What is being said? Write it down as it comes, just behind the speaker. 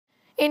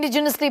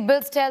Indigenously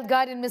built stealth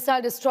guided missile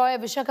destroyer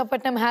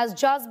Vishakapatnam has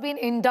just been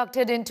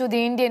inducted into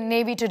the Indian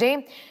Navy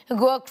today.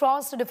 Go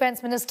across to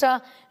Defence Minister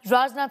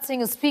Rajnath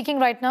Singh is speaking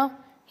right now.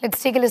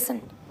 Let's take a listen.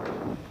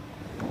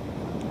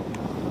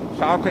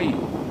 साथ ही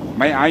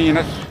मैं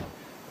INS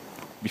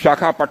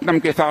Visakhapatnam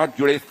के साथ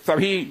जुड़े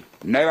सभी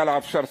naval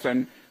officers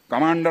and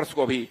commanders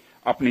को भी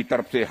अपनी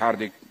तरफ से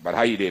हार्दिक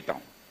बधाई देता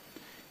हूं।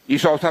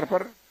 इस अवसर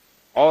पर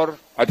और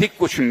अधिक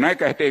कुछ न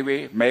कहते हुए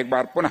मैं एक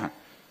बार पुनः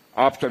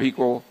आप सभी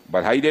को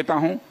बधाई देता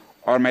हूं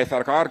और मैं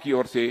सरकार की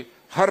ओर से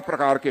हर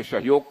प्रकार के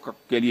सहयोग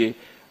के लिए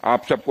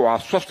आप सबको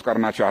आश्वस्त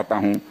करना चाहता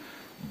हूं।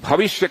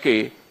 भविष्य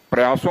के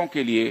प्रयासों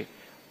के लिए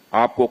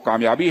आपको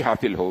कामयाबी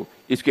हासिल हो,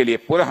 इसके लिए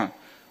पुनः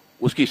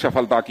उसकी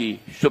सफलता की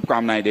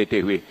शुभकामनाएं देते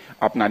हुए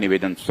अपना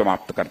निवेदन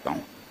समाप्त करता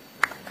हूं।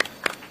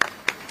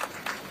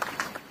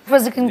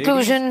 Was the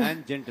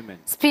conclusion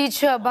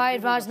speech by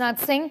Rajnath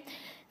Singh.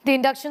 The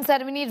induction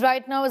ceremony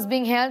right now is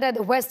being held at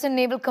the Western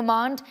Naval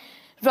Command.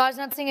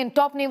 Rajnath Singh and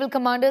top naval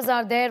commanders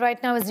are there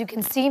right now, as you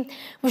can see.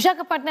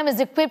 Vishakapatnam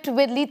is equipped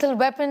with lethal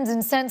weapons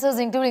and sensors,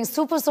 including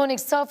supersonic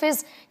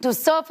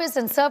surface-to-surface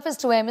and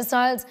surface-to-air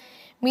missiles,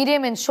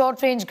 medium and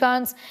short-range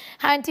guns,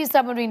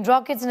 anti-submarine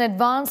rockets, and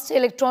advanced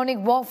electronic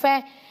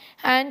warfare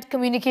and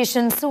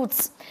communication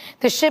suits.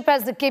 The ship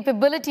has the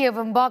capability of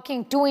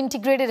embarking 2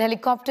 integrated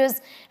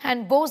helicopters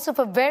and boasts of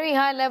a very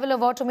high level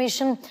of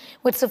automation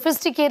with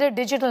sophisticated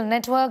digital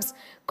networks,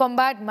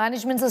 combat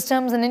management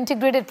systems and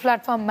integrated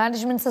platform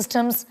management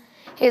systems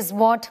is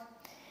what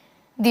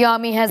the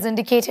Army has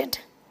indicated.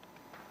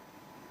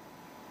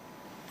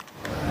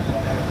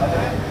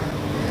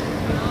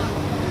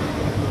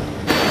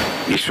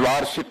 इस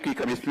warship की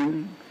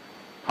commissioning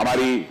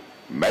हमारी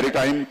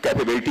maritime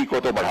capability को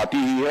तो बढ़ाती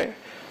ही है,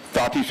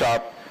 साथ ही साथ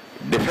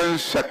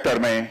defence sector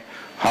में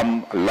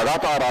हम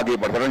लगातार आगे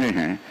बढ़ रहे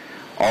हैं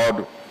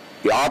और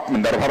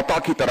आत्मनिर्भरता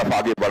की तरफ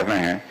आगे बढ़ रहे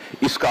हैं,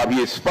 इसका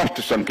भी स्पष्ट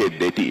संकेत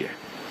देती है।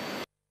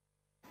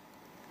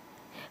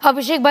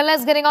 Abhishek Balla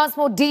is getting us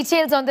more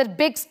details on that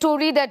big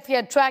story that we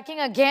are tracking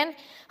again.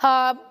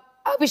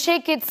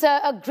 Abhishek, it's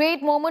a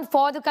great moment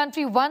for the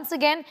country once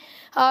again.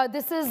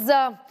 This is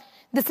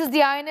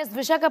the INS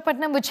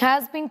Visakhapatnam, which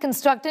has been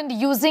constructed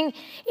using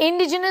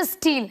indigenous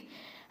steel.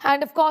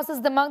 And of course, is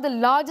among the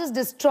largest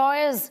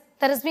destroyers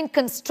that has been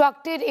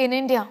constructed in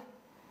India.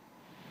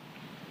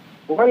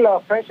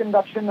 Well, fresh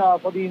induction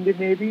for the Indian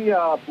Navy,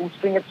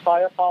 boosting its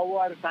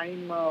firepower at a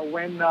time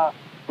when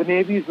the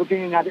Navy is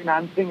looking at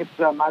enhancing its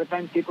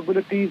maritime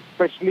capabilities,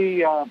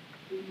 especially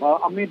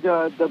amid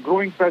the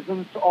growing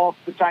presence of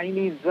the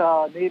Chinese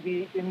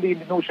Navy in the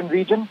Indian Ocean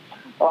region.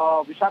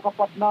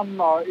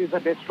 Visakhapatnam is a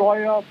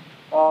destroyer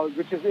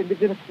which is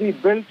indigenously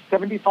built.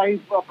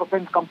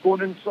 75%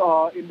 components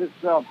in this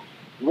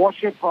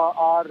warship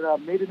are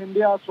made in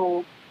India.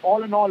 So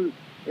all in all,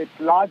 it's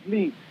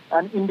largely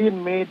an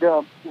Indian-made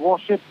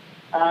warship.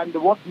 And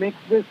what makes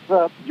this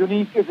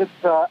unique is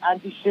its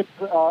anti-ship,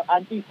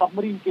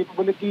 anti-submarine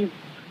capabilities.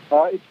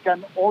 It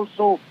can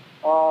also,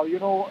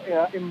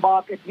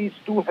 embark at least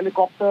 2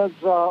 helicopters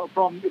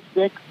from its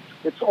deck.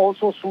 It's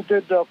also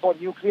suited for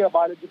nuclear,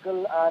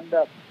 biological, and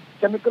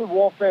chemical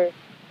warfare.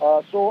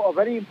 So a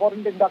very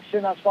important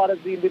induction as far as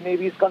the Indian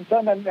Navy is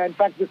concerned. And in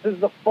fact, this is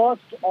the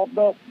first of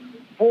the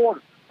 4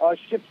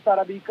 ships that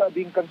are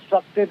being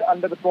constructed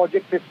under the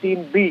Project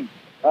 15B.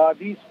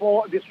 These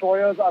 4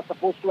 destroyers are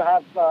supposed to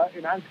have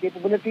enhanced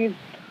capabilities.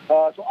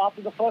 So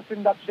after the first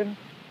induction,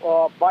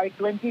 by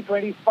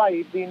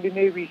 2025, the Indian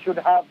Navy should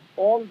have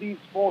all these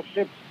 4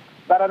 ships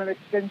that are an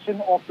extension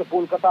of the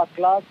Kolkata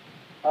class,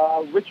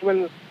 which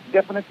will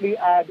definitely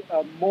add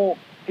more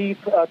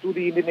teeth to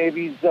the Indian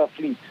Navy's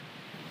fleet.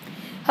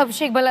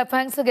 Abhishek Balla,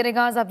 thanks for getting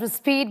us up to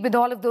speed with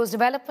all of those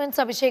developments.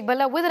 Abhishek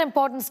Balla with an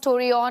important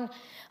story on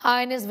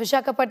INS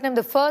Visakhapatnam,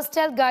 the first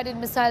stealth-guided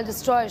missile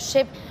destroyer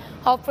ship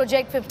of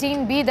Project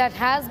 15B that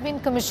has been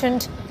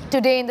commissioned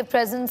today in the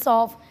presence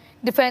of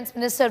Defence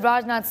Minister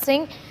Rajnath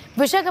Singh.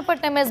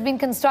 Vishakapatnam has been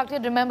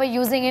constructed, remember,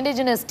 using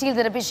indigenous steel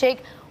that Abhishek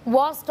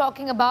was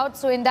talking about.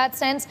 So in that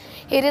sense,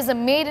 it is a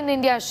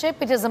made-in-India ship.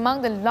 It is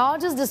among the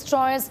largest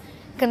destroyers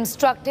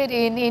constructed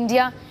in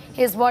India,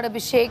 is what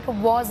Abhishek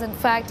was in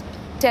fact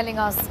telling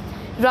us.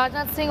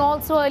 Rajnath Singh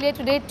also earlier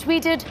today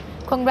tweeted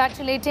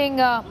congratulating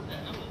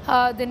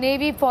the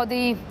Navy for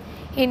the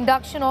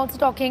induction, also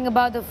talking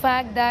about the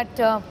fact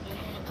that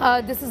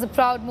this is a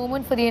proud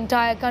moment for the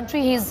entire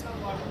country. He's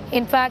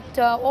in fact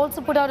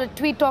also put out a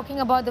tweet talking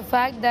about the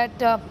fact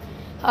that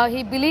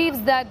he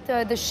believes that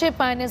the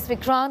ship INS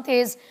Vikrant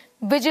is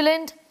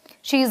vigilant.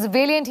 She is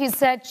valiant, he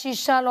said. She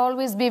shall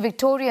always be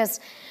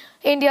victorious.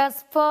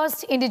 India's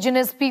first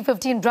indigenous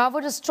P-15 Bravo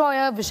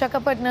destroyer,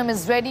 Vishakapatnam,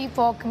 is ready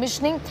for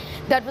commissioning.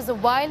 That was a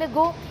while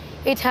ago.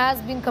 It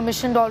has been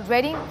commissioned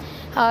already.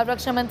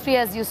 Raksha Mantri,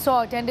 as you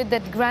saw, attended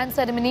that grand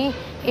ceremony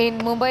in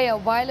Mumbai a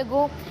while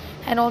ago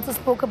and also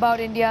spoke about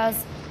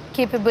India's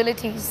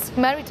capabilities,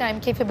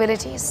 maritime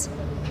capabilities.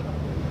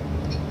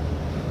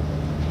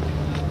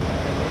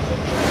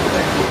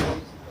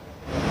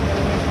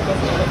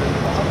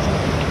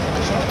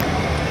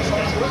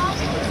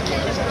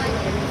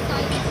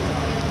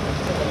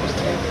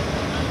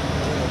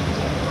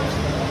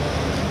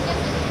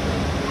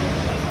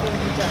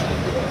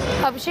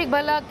 Abhishek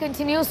Balla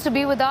continues to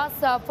be with us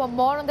for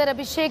more on that.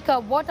 Abhishek,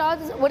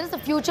 what is the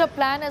future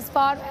plan as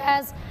far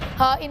as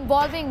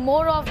involving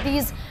more of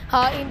these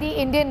in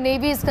the Indian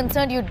Navy is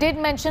concerned? You did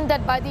mention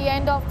that by the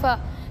end of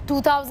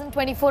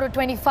 2024 or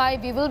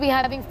 25, we will be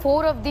having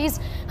 4 of these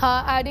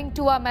adding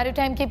to our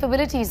maritime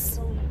capabilities.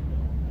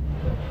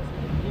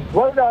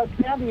 Well,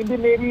 Sneha, the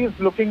Indian Navy is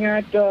looking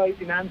at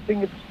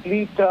enhancing its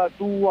fleet to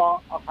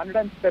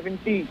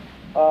 170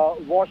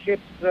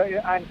 warships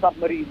and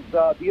submarines.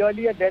 The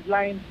earlier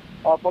deadline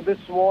for this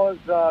was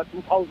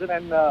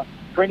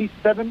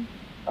 2027,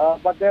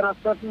 but there are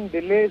certain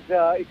delays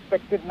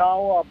expected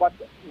now. But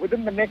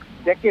within the next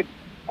decade,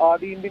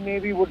 the Indian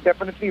Navy would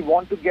definitely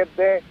want to get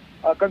there,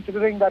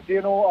 considering that,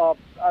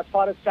 as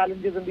far as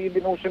challenges in the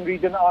Indian Ocean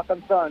region are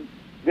concerned,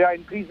 they are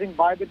increasing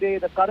by the day.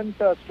 The current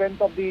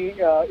strength of the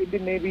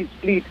Indian Navy's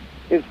fleet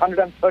is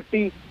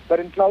 130. That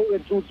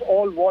includes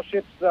all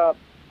warships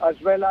as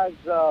well as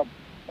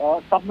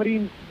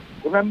submarines.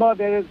 Remember,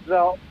 there is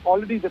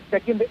already the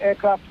second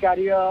aircraft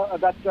carrier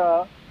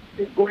that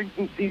is going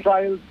through sea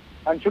trials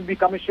and should be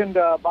commissioned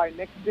by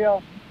next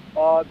year.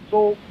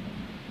 So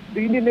the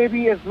Indian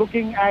Navy is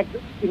looking at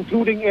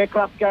including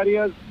aircraft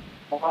carriers,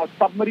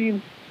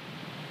 submarines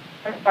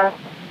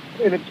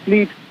in its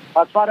fleet.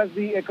 As far as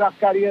the aircraft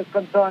carrier is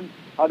concerned,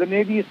 the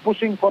Navy is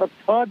pushing for a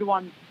third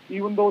one,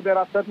 even though there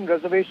are certain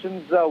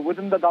reservations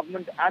within the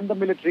government and the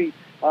military.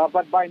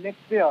 But by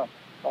next year,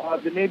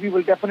 the Navy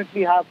will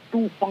definitely have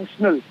 2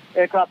 functional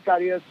aircraft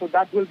carriers. So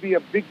that will be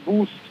a big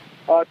boost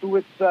to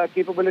its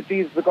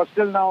capabilities, because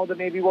till now the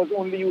Navy was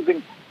only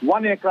using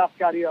 1 aircraft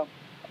carrier.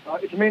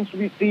 It remains to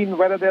be seen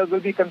whether there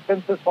will be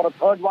consensus for a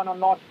third one or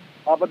not.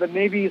 But the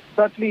Navy is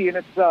certainly in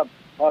its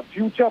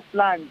future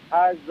plans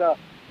has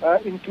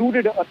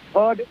included a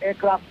third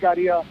aircraft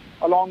carrier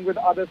along with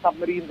other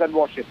submarines and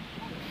warships.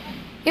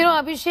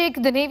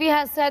 Abhishek, the Navy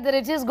has said that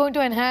it is going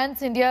to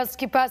enhance India's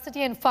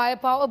capacity and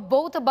firepower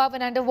both above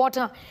and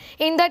underwater.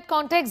 In that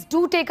context,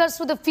 do take us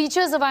through the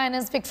features of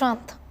INS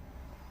Visakhapatnam.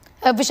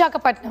 The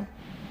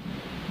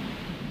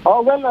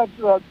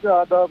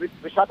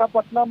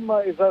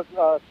Vishakapatnam is a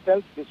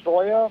stealth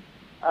destroyer,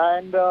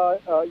 and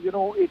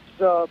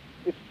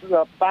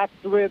it's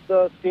packed with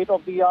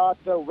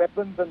state-of-the-art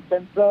weapons and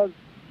sensors.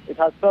 It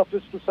has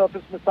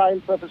surface-to-surface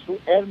missiles,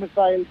 surface-to-air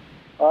missiles.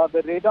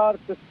 The radar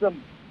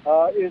system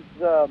is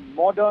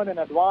modern and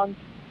advanced.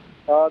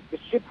 The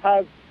ship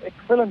has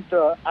excellent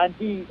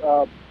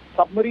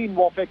anti-submarine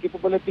warfare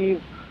capabilities,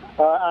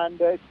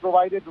 and it's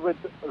provided with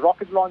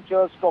rocket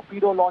launchers,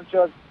 torpedo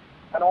launchers,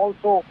 and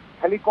also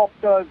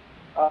helicopters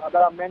that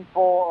are meant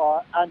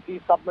for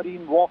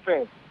anti-submarine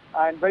warfare.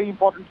 And very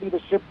importantly,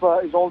 the ship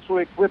is also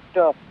equipped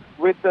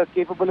with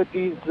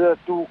capabilities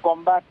to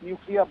combat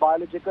nuclear,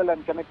 biological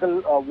and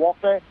chemical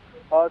warfare.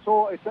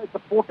 So it's a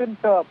potent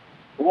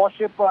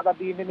warship that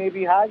the Indian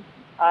Navy has.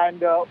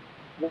 And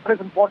what is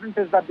important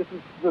is that this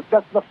is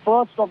just the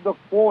first of the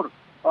 4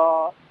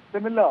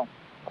 similar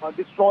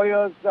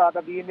destroyers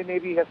that the Indian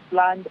Navy has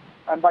planned.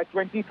 And by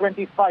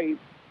 2025,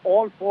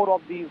 all 4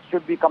 of these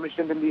should be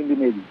commissioned in the Indian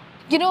Navy.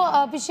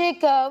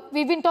 Abhishek,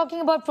 we've been talking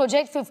about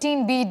Project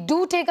 15B.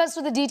 Do take us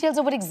to the details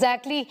of what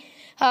exactly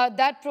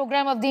that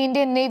program of the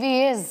Indian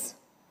Navy is.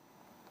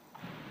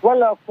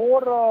 Well,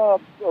 4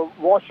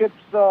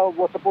 warships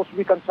were supposed to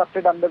be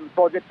constructed under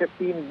Project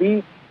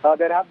 15B.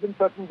 There have been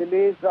certain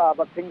delays,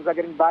 but things are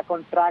getting back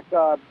on track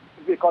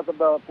because of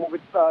the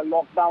COVID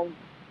lockdown.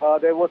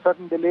 There were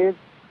certain delays.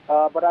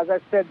 But as I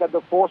said, that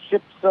the 4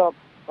 ships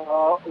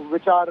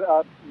which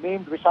are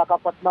named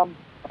Vishakapatnam,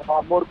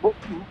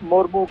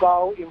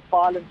 Mormugao,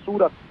 Imphal and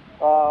Surat,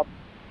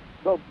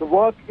 the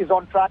work is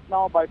on track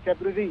now. By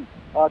February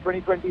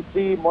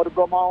 2023,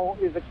 Mormugao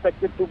is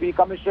expected to be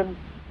commissioned,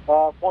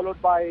 followed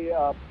by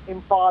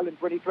Imphal in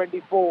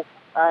 2024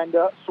 and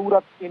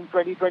Surat in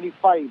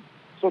 2025.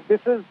 So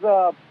this is,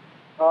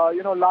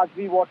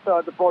 largely what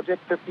the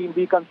Project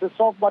 15B consists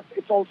of. But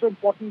it's also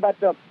important that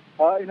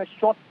in a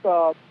short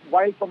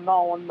while from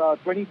now, on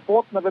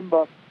 24th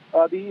November,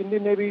 the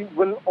Indian Navy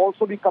will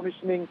also be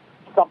commissioning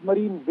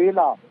submarine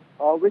Vela,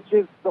 which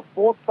is the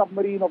 4th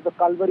submarine of the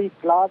Kalvari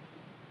class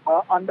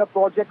under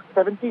Project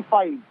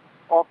 75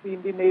 of the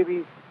Indian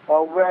Navy,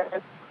 where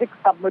 6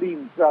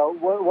 submarines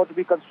were to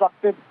be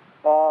constructed.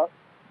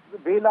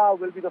 Vela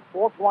will be the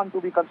 4th one to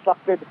be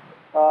constructed.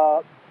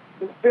 The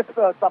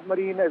 5th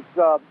submarine has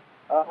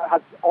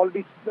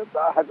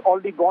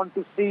already gone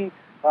to sea,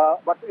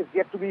 but is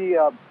yet to be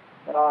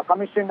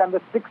commissioned, and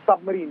the 6th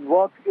submarine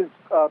work is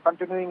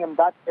continuing in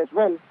that as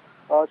well.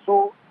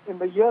 So in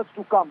the years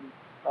to come,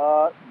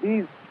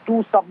 these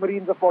 2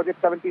 submarines of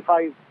Project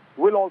 75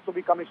 will also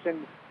be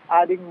commissioned,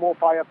 adding more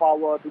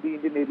firepower to the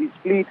Indian Navy's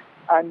fleet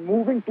and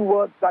moving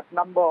towards that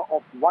number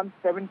of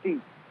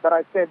 170 that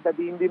I said that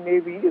the Indian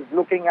Navy is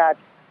looking at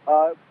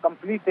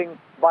completing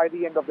by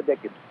the end of the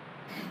decade.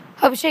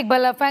 Abhishek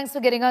Balla, thanks for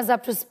getting us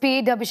up to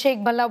speed.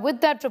 Abhishek Balla with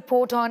that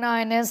report on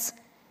INS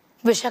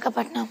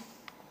Visakhapatnam.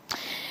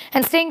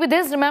 And staying with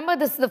this, remember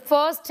this is the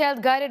first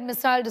stealth guided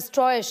missile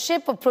destroyer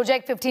ship of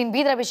Project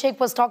 15B that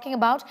Abhishek was talking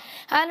about,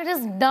 and it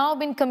has now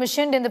been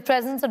commissioned in the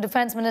presence of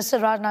Defence Minister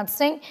Rajnath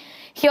Singh.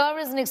 Here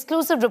is an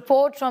exclusive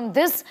report from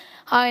this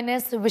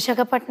INS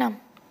Visakhapatnam.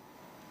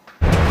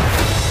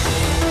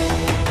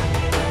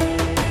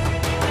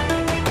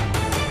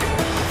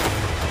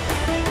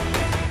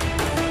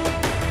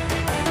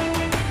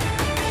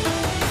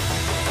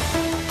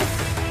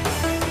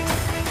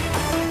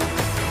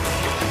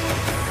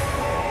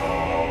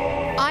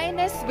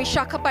 INS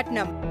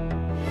Visakhapatnam,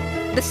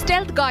 the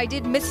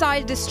stealth-guided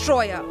missile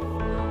destroyer.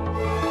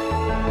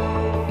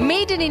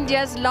 Made in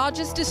India's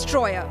largest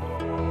destroyer.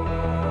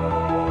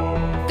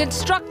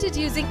 Constructed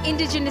using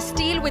indigenous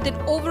steel with an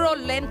overall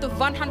length of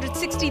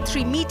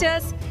 163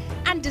 meters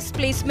and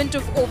displacement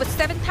of over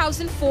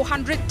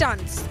 7,400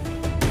 tons.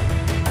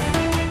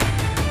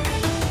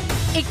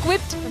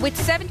 Equipped with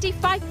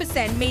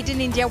 75% made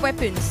in India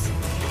weapons.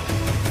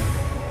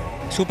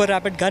 Super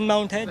rapid gun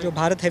mount है जो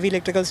Bharat heavy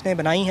electricals ने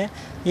बनाई है।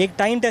 ये एक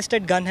time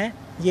tested gun है।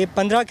 ये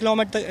 15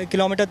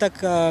 kilometre तक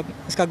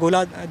इसका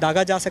गोला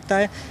दागा जा सकता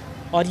है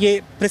और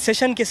ये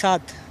प्रिसिशन के साथ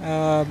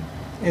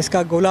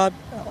इसका गोला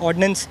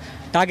ऑर्डिनेंस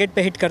टारगेट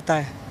पे हिट करता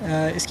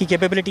है। इसकी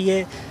कैपेबिलिटी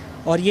है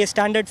और ये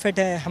स्टैंडर्ड फिट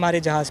है हमारे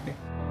जहाज़ पे।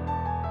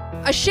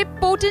 A ship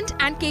potent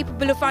and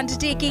capable of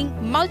undertaking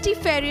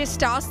multifarious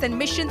tasks and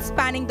missions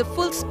spanning the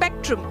full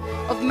spectrum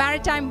of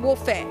maritime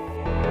warfare.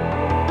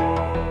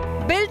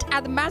 Built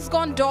at the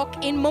Mazgaon dock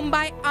in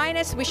Mumbai,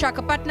 INS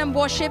Visakhapatnam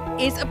warship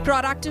is a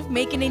product of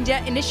Make in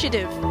India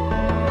initiative.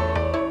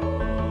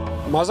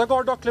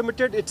 Mazgaon Dock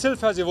Limited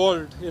itself has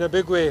evolved in a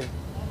big way.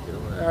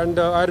 And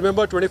I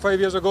remember 25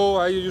 years ago,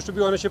 I used to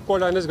be on a ship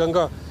called INS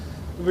Ganga,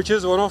 which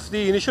is one of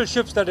the initial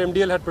ships that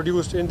MDL had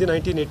produced in the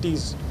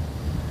 1980s.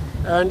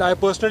 And I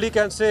personally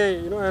can say,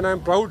 and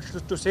I'm proud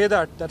to say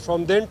that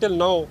from then till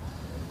now,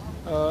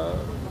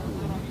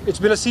 it's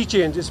been a sea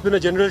change, it's been a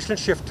generational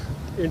shift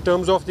in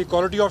terms of the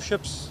quality of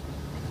ships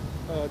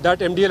that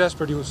MDL has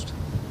produced.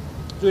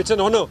 So it's an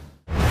honor.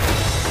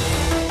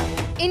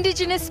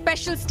 Indigenous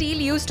special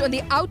steel used on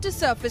the outer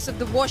surface of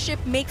the warship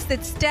makes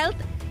it stealth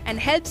and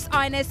helps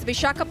INS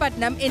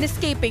Visakhapatnam in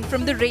escaping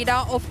from the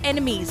radar of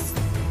enemies.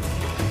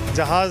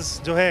 जहाज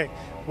जो है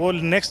वो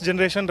next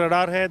generation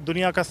radar है,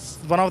 दुनिया का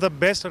one of the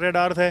best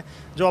radar है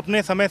जो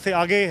अपने समय से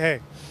आगे है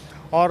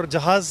और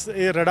जहाज़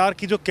रडार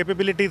की जो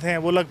कैपेबिलिटीज़ हैं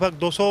वो लगभग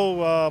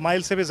 200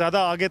 माइल से भी ज़्यादा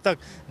आगे तक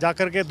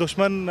जाकर के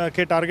दुश्मन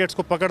के टारगेट्स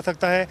को पकड़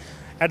सकता है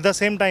एट द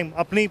सेम टाइम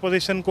अपनी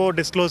पोजीशन को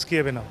डिस्क्लोज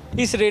किए बिना।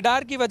 इस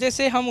रेडार की वजह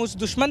से हम उस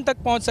दुश्मन तक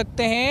पहुंच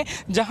सकते हैं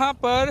जहां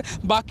पर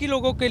बाकी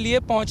लोगों के लिए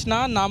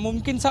पहुंचना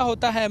नामुमकिन सा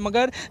होता है,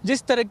 मगर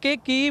जिस तरीके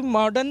की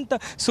मॉडर्न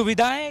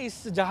सुविधाएं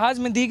इस जहाज़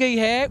में दी गई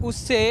है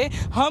उससे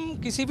हम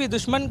किसी भी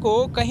दुश्मन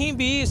को कहीं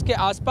भी इसके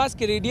आसपास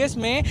के रेडियस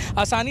में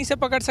आसानी से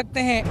पकड़ सकते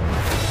हैं।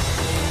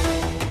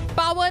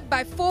 Powered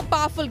by 4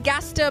 powerful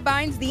gas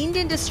turbines, the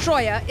Indian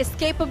destroyer is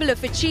capable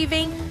of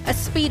achieving a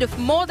speed of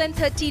more than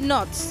 30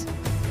 knots.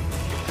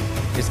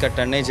 इसका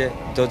टर्नेज है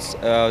तो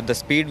the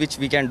speed which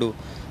we can do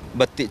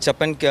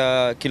 56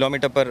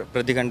 kilometre पर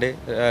प्रति घंटे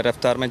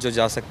रफ्तार में जो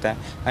जा सकता है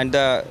and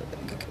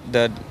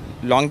the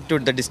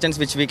longitude, the distance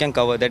which we can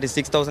cover, that is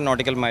 6,000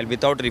 nautical mile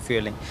without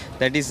refueling.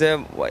 That is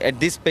at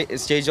this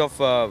stage of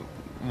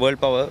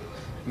world power,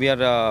 we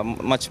are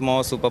much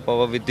more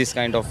superpower with this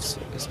kind of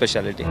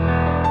speciality.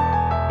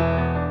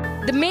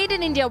 The Made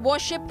in India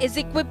warship is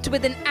equipped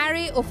with an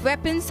array of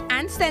weapons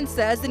and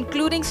sensors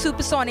including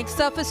supersonic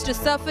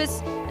surface-to-surface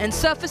and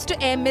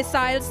surface-to-air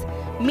missiles,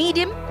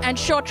 medium and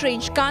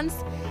short-range guns,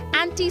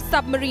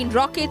 anti-submarine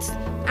rockets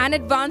and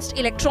advanced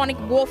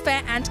electronic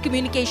warfare and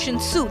communication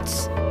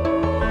suits.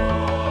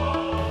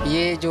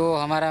 ये जो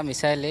हमारा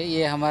missile है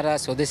ये हमारा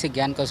स्वदेशी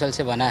ज्ञान कौशल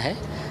से बना है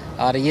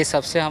और ये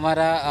सबसे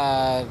हमारा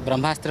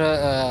ब्रह्मास्त्र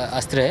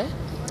अस्त्र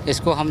है।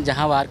 इसको हम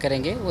जहां वार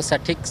करेंगे वो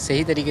सटीक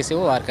सही तरीके से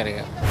वो वार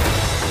करेगा।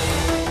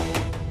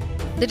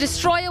 The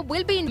destroyer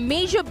will be a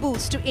major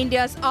boost to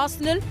India's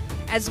arsenal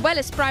as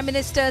well as Prime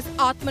Minister's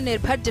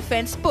Atmanirbhar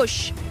defence push.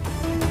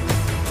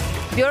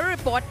 Bureau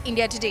Report,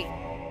 India Today.